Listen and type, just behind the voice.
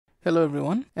Hello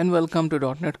everyone and welcome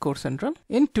to .NET Core Central.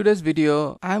 In today's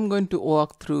video, I'm going to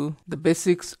walk through the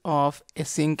basics of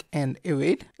async and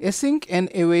await. Async and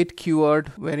await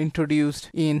keyword were introduced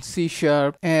in C#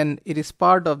 and it is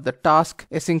part of the Task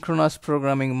Asynchronous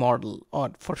Programming model,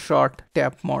 or for short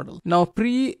TAP model. Now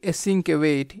pre-async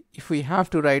await, if we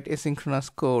have to write asynchronous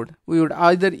code, we would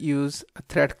either use a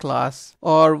thread class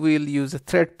or we'll use a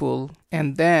thread pool,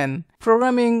 and then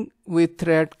programming with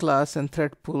thread class and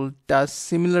thread pool does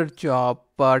similar job,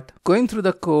 but going through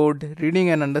the code, reading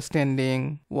and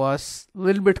understanding was a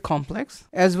little bit complex,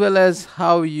 as well as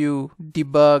how you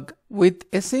debug. With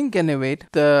async and await,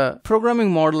 the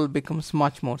programming model becomes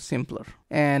much more simpler,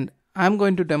 and I'm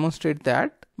going to demonstrate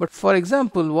that. But for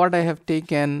example, what I have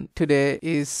taken today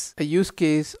is a use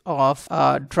case of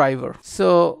a driver.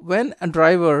 So when a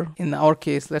driver, in our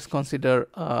case, let's consider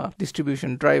a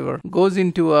distribution driver, goes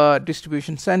into a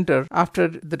distribution center, after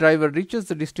the driver reaches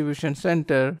the distribution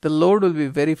center, the load will be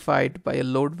verified by a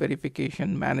load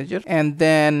verification manager. And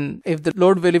then if the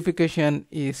load verification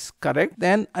is correct,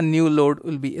 then a new load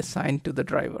will be assigned to the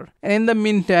driver. And in the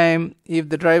meantime, if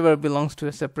the driver belongs to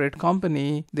a separate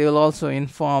company, they will also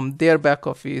inform their back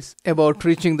office about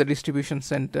reaching the distribution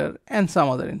center and some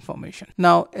other information.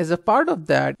 Now, as a part of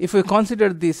that, if we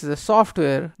consider this as a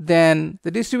software, then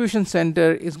the distribution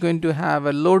center is going to have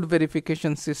a load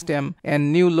verification system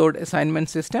and new load assignment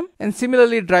system. And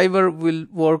similarly, driver will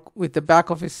work with the back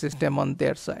office system on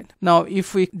their side. Now,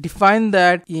 if we define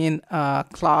that in a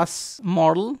class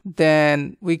model,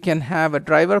 then we can have a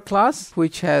driver class,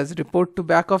 which has report to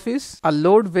back office, a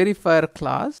load verifier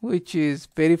class, which is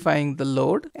verifying the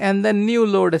load, and then new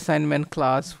load assignment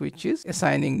class, which is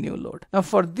assigning new load. Now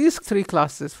for these three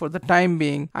classes, for the time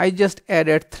being, I just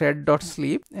added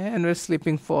thread.sleep, and we're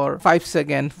sleeping for 5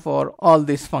 seconds for all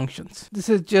these functions. This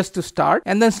is just to start,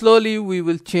 and then slowly we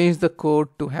will change the code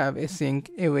to have async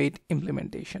await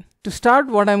implementation. To start,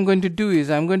 what I'm going to do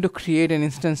is I'm going to create an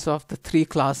instance of the three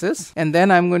classes, and then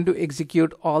I'm going to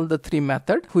execute all the three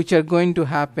methods, which are going to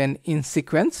happen in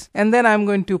sequence, and then I'm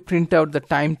going to print out the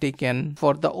time taken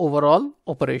for the overall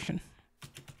operation.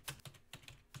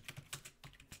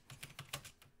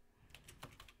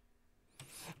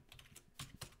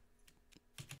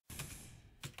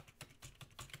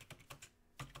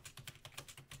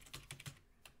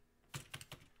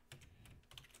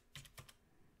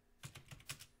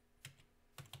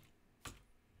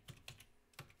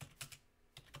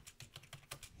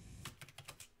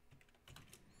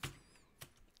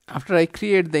 After I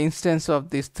create the instance of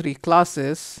these three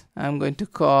classes, I'm going to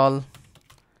call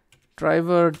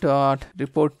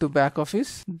driver.report to back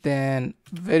office, then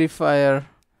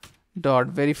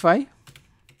verifier.verify,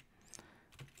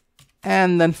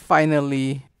 and then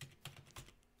finally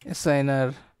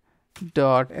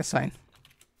assigner.assign.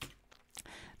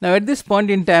 Now at this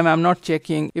point in time, I'm not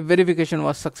checking if verification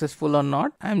was successful or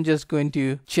not. I'm just going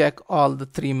to check all the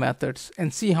three methods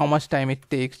and see how much time it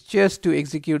takes just to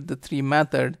execute the three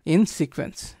methods in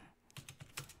sequence.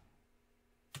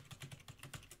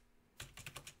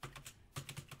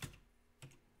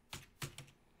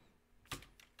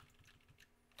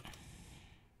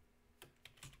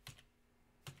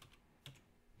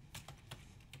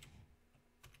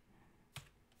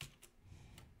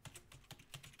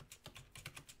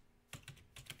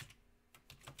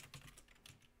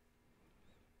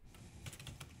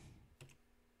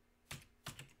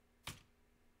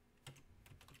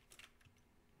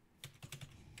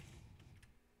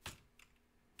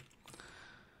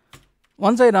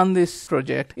 Once I run this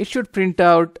project, it should print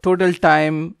out total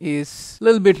time is a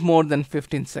little bit more than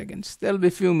 15 seconds. There will be a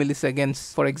few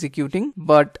milliseconds for executing,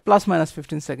 but plus minus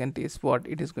 15 seconds is what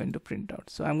it is going to print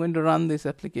out. So I'm going to run this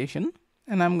application,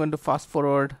 and I'm going to fast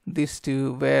forward this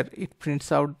to where it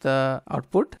prints out the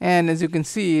output. And as you can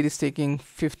see, it is taking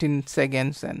 15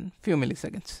 seconds and few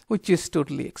milliseconds, which is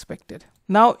totally expected.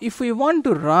 Now, if we want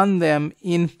to run them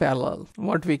in parallel,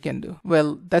 what we can do?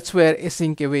 Well, that's where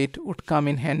async await would come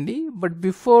in handy. But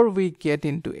before we get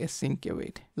into async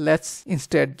await, let's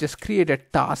instead just create a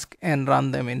task and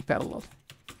run them in parallel.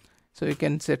 So you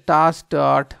can say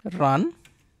task.run.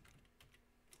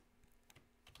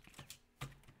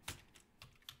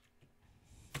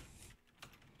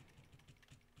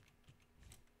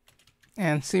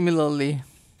 And similarly,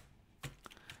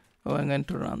 I'm going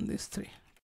to run these three.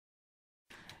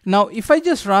 Now, if I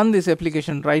just run this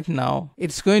application right now,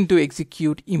 it's going to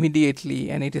execute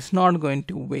immediately and it is not going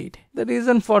to wait. The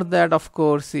reason for that, of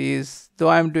course, is though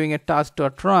I'm doing a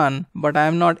task.run, but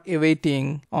I'm not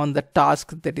awaiting on the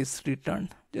task that is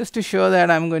returned. Just to show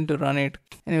that, I'm going to run it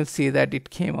and you'll see that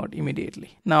it came out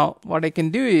immediately. Now, what I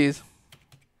can do is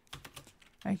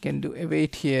I can do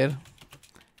await here,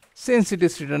 since it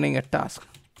is returning a task,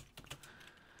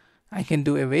 I can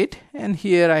do await, and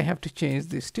here I have to change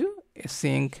this to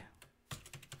async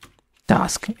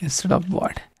task instead of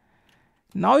void.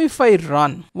 Now if I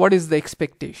run, what is the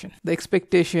expectation? The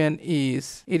expectation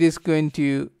is it is going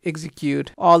to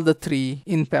execute all the 3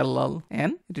 in parallel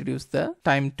and reduce the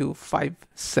time to 5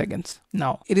 seconds.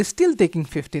 Now it is still taking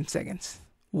 15 seconds.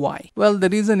 Why? Well, the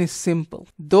reason is simple.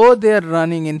 Though they are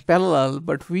running in parallel,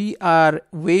 but we are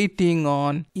waiting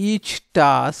on each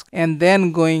task and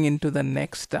then going into the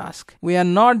next task. We are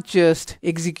not just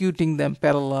executing them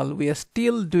parallel, we are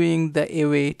still doing the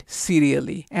await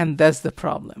serially, and that's the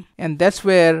problem. And that's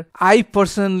where I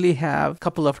personally have a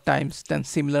couple of times done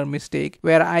similar mistake,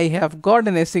 where I have got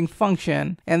an async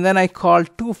function and then I call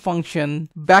 2 functions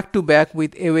back to back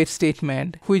with await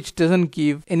statement, which doesn't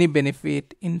give any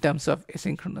benefit in terms of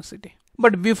asynchronicity.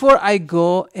 But before I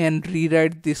go and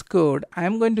rewrite this code, I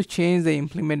am going to change the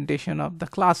implementation of the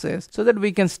classes so that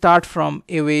we can start from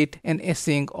await and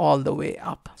async all the way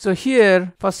up. So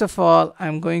here, first of all,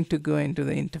 I'm going to go into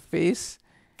the interface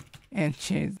and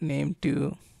change the name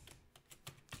to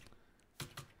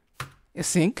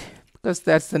async, because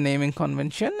that's the naming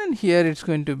convention, and here it's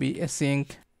going to be async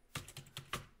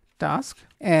task.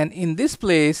 And in this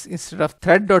place, instead of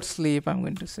thread.sleep, I'm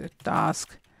going to say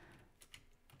task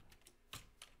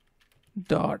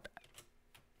dot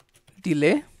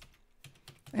delay,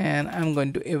 and I'm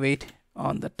going to await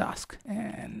on the task,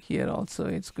 and here also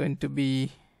it's going to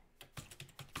be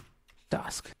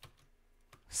task.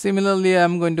 Similarly,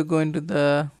 I'm going to go into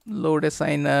the load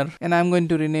assigner and I'm going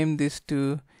to rename this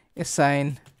to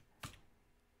assign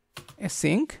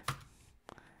async,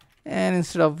 and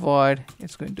instead of void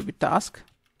it's going to be task.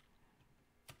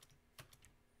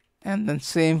 And then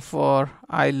same for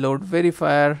iLoad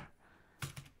verifier,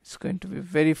 it's going to be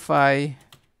verify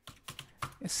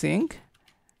async,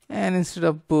 and instead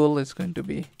of bool it's going to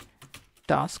be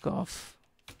task of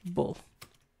bool.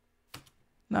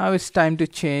 Now it's time to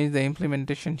change the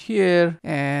implementation here,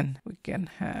 and we can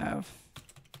have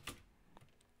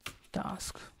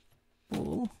task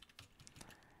bool,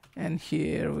 and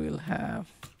here we'll have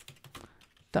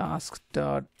task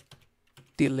dot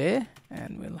delay,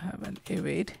 and we'll have an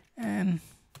await and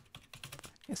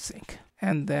async.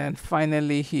 And then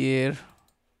finally here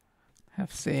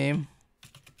have same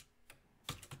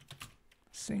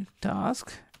sync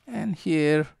task, and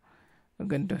here we're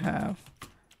going to have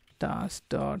task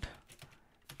dot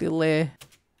delay,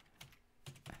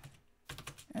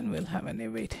 and we'll have an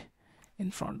await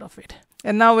in front of it.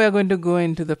 And now we are going to go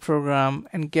into the program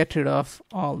and get rid of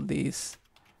all these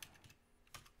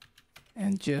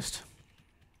and just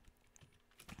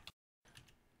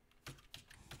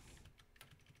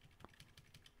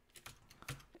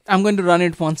I'm going to run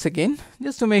it once again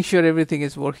just to make sure everything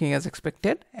is working as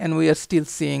expected, and we are still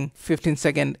seeing 15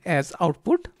 seconds as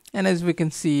output, and as we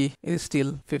can see it is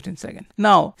still 15 seconds.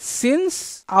 Now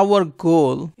since our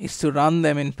goal is to run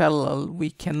them in parallel, we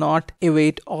cannot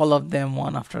await all of them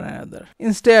one after another.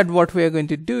 Instead what we are going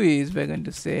to do is we're going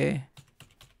to say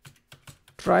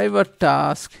driver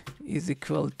task is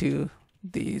equal to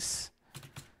this,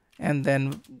 and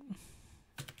then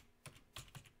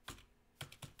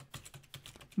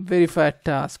verified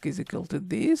task is equal to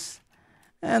this,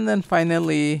 and then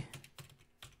finally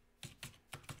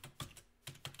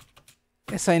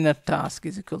assigner task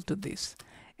is equal to this.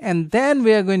 And then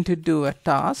we are going to do a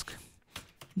task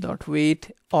dot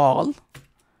wait all,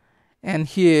 and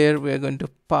here we are going to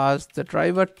pass the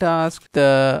driver task,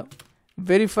 the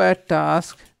verified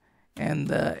task, and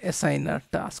the assigner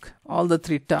task, all the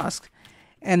 3 tasks.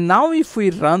 And now if we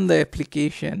run the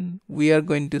application, we are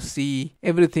going to see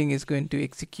everything is going to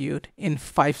execute in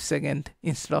 5 seconds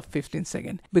instead of 15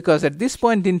 seconds. Because at this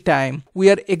point in time, we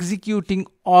are executing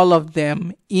all of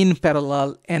them in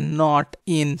parallel and not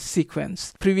in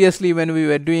sequence. Previously, when we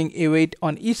were doing await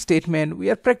on each statement, we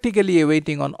are practically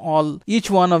awaiting on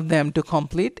each one of them to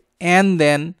complete and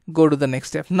then go to the next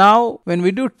step. Now, when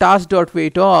we do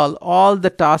task.wait all the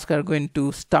tasks are going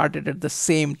to start it at the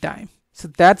same time. So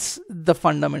that's the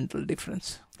fundamental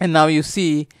difference. And now you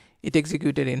see it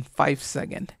executed in 5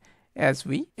 seconds as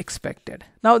we expected.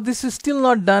 Now this is still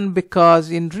not done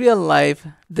because in real life,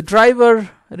 the driver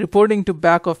reporting to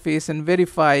back office and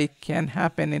verify can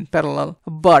happen in parallel.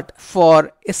 But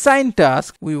for assign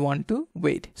task, we want to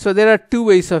wait. So there are 2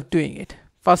 ways of doing it.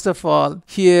 First of all,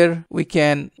 here we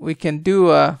can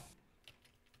do a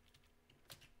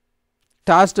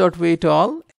task.wait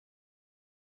all.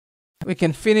 We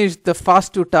can finish the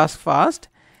first 2 tasks fast,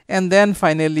 and then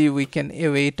finally we can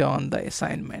await on the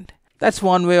assignment. That's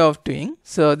one way of doing.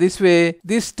 So this way,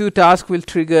 these two tasks will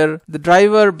trigger the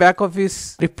driver back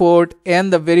office report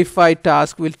and the verify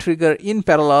task will trigger in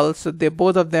parallel. So they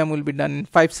both of them will be done in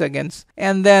 5 seconds.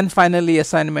 And then finally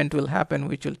assignment will happen,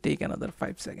 which will take another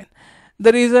 5 seconds.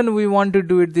 The reason we want to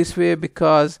do it this way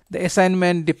because the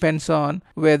assignment depends on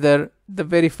whether the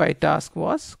verify task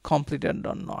was completed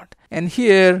or not. And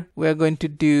here we are going to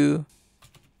do,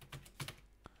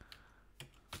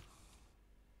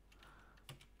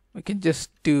 we can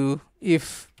just do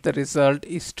if the result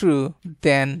is true,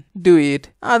 then do it,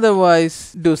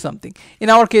 otherwise do something.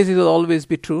 In our case, it will always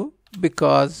be true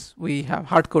because we have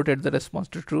hard-coded the response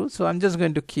to true. So I'm just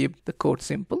going to keep the code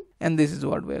simple, and this is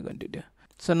what we are going to do.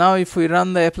 So now if we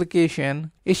run the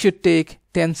application, it should take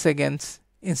 10 seconds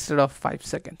instead of 5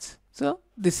 seconds. So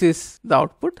this is the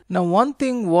output. Now one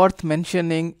thing worth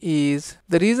mentioning is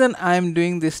the reason I'm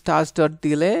doing this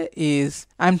task.delay is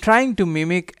I'm trying to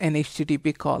mimic an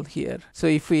HTTP call here. So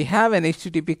if we have an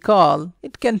HTTP call,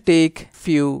 it can take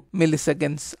few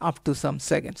milliseconds up to some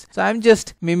seconds. So I'm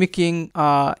just mimicking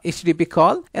a HTTP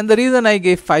call, and the reason I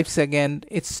gave 5 seconds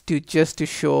it's just to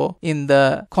show in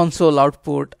the console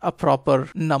output a proper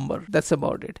number. That's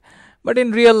about it. But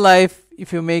in real life,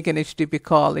 if you make an HTTP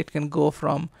call, it can go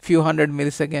from few hundred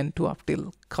milliseconds to up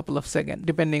till couple of seconds,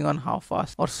 depending on how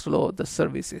fast or slow the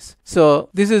service is. So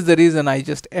this is the reason I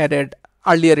just added,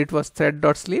 earlier it was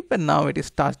thread.sleep and now it is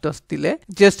task.delay,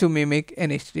 just to mimic an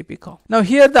HTTP call. Now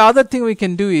here the other thing we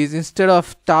can do is instead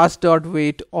of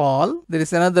task.waitAll, there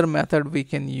is another method we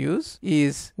can use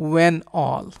is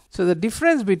whenAll. So the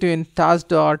difference between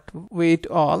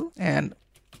task.waitAll and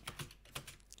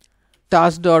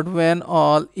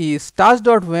task.whenAll is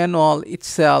task.whenAll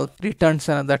itself returns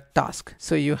another task,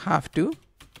 so you have to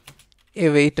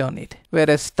await on it,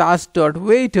 whereas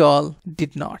task.waitAll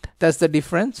did not. That's the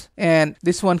difference. And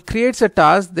this one creates a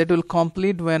task that will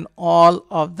complete when all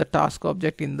of the task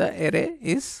object in the array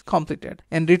is completed,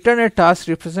 and return a task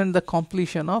represent the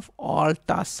completion of all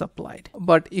tasks applied.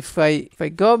 But if I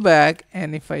go back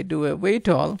and if I do a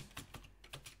waitAll,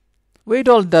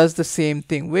 waitAll does the same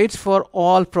thing, waits for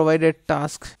all provided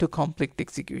tasks to complete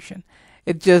execution.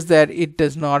 It's just that it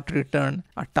does not return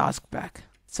a task back.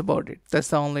 That's about it. That's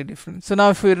the only difference. So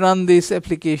now if we run this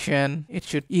application, it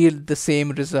should yield the same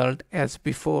result as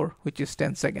before, which is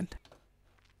 10 seconds.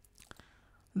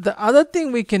 The other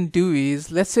thing we can do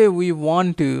is, let's say we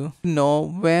want to know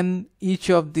when each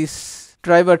of these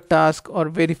driver task or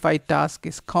verify task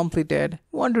is completed,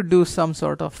 we want to do some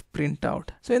sort of printout.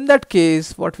 So in that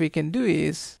case, what we can do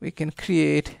is we can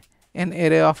create an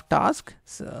array of task.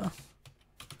 So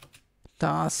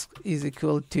task is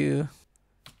equal to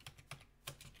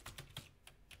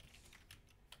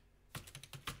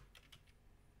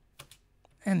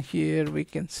and here we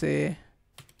can say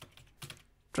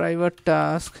driver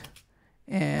task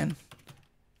and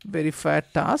verify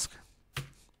task.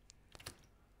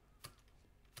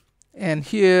 And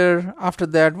here after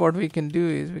that what we can do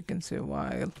is we can say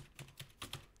while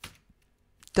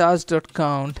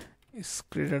task.count is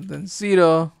greater than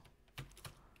 0,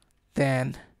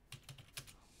 then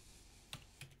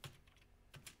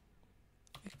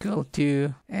equal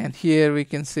to, and here we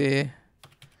can say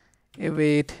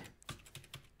await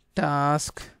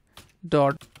task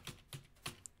dot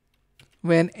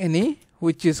when any,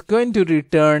 which is going to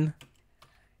return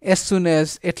as soon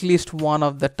as at least one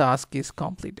of the tasks is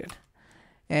completed.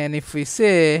 And if we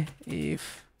say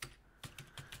if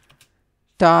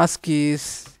task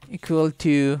is equal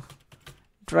to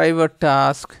driver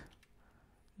task,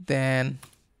 then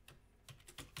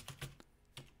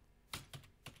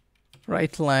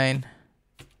right line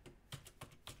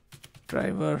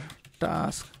driver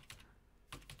task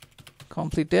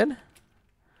completed,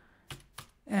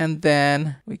 and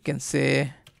then we can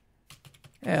say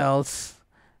else.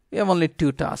 We have only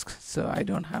 2 tasks, so I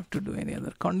don't have to do any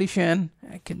other condition.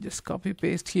 I can just copy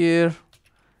paste here,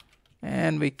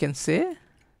 and we can say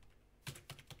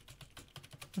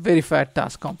verified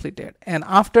task completed. And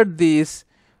after this,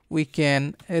 we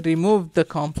can remove the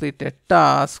completed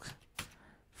task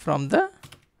from the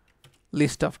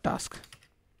list of tasks.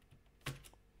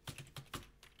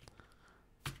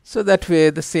 So that way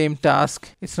the same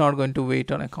task, it's not going to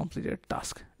wait on a completed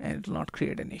task and it will not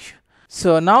create an issue.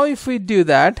 So now if we do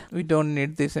that, we don't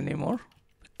need this anymore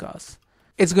because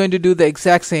it's going to do the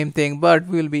exact same thing, but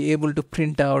we'll be able to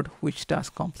print out which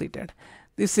task completed.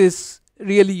 This is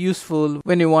really useful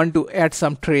when you want to add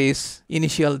some trace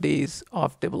initial days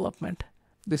of development.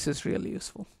 This is really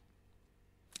useful.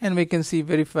 And we can see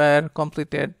verifier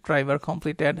completed, driver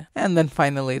completed, and then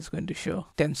finally it's going to show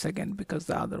 10 seconds because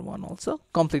the other one also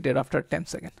completed after 10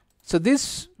 seconds. So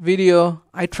this video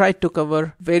I tried to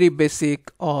cover very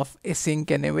basic of async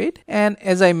and await, and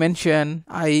as I mentioned,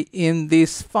 in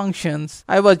these functions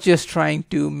I was just trying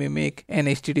to mimic an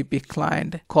HTTP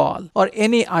client call or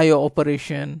any IO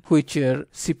operation which are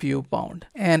CPU bound.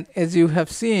 And as you have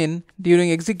seen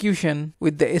during execution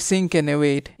with the async and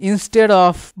await, instead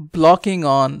of blocking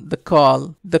on the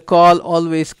call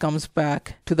always comes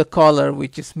back to the caller,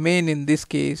 which is main in this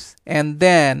case, and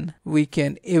then we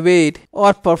can await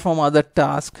or perform other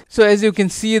tasks. So as you can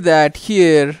see that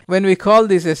here, when we call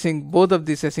this async, both of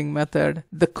these async method,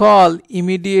 the call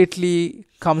immediately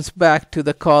comes back to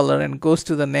the caller and goes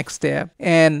to the next step,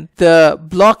 and the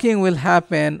blocking will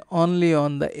happen only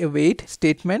on the await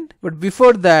statement, but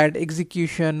before that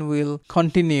execution will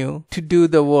continue to do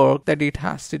the work that it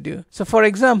has to do. So for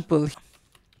example,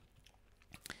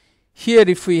 here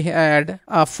if we add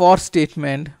a for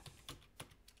statement,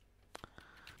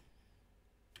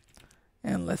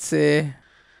 and let's say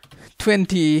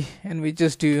 20, and we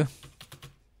just do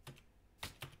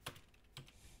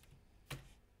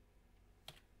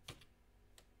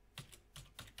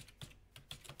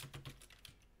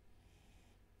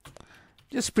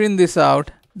just print this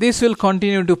out. This will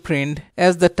continue to print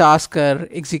as the tasks are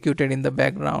executed in the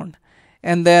background,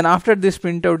 and then after this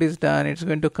printout is done, it's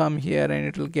going to come here and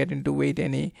it will get into wait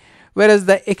any, whereas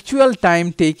the actual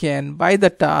time taken by the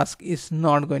task is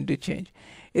not going to change.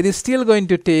 It is still going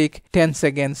to take 10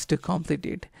 seconds to complete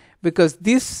it, because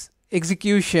this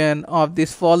execution of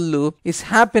this for loop is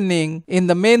happening in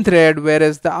the main thread,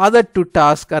 whereas the other two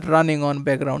tasks are running on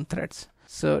background threads.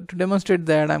 So to demonstrate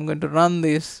that, I'm going to run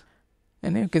this,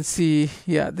 and you can see,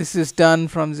 yeah, this is done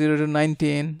from 0 to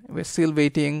 19. We're still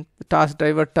waiting. The task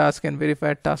driver task and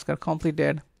verified task are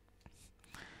completed,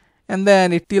 and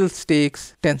then it still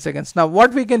takes 10 seconds. Now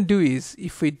what we can do is,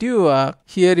 if we do a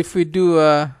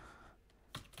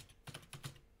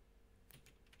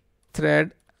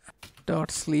thread dot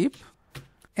sleep,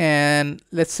 and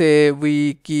let's say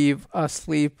we give a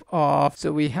sleep of,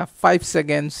 so we have 5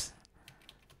 seconds,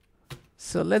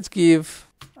 so let's give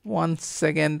 1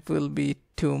 second will be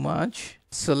too much,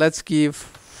 so let's give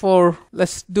 4,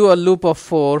 let's do a loop of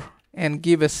 4 and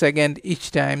give a second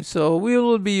each time. So we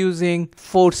will be using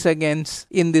 4 seconds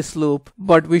in this loop,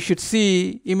 but we should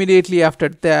see immediately after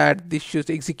that this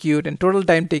should execute, and total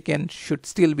time taken should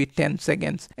still be 10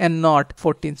 seconds and not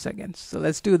 14 seconds. So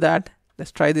let's do that.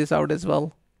 Let's try this out as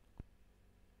well.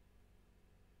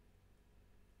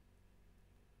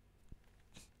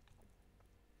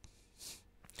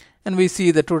 And we see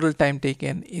the total time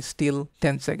taken is still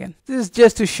 10 seconds. This is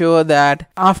just to show that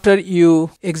after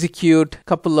you execute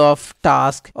couple of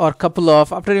tasks or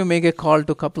after you make a call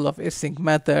to couple of async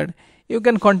method, you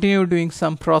can continue doing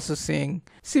some processing,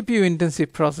 CPU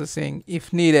intensive processing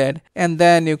if needed, and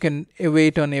then you can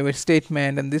await on await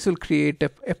statement, and this will create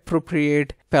a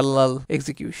appropriate parallel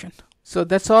execution. So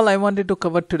that's all I wanted to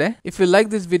cover today. If you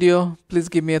like this video, please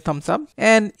give me a thumbs up.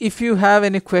 And if you have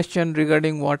any question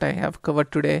regarding what I have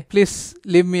covered today, please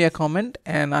leave me a comment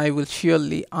and I will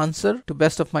surely answer to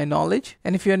best of my knowledge.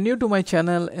 And if you are new to my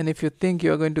channel and if you think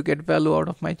you are going to get value out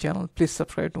of my channel, please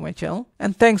subscribe to my channel.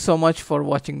 And thanks so much for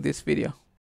watching this video.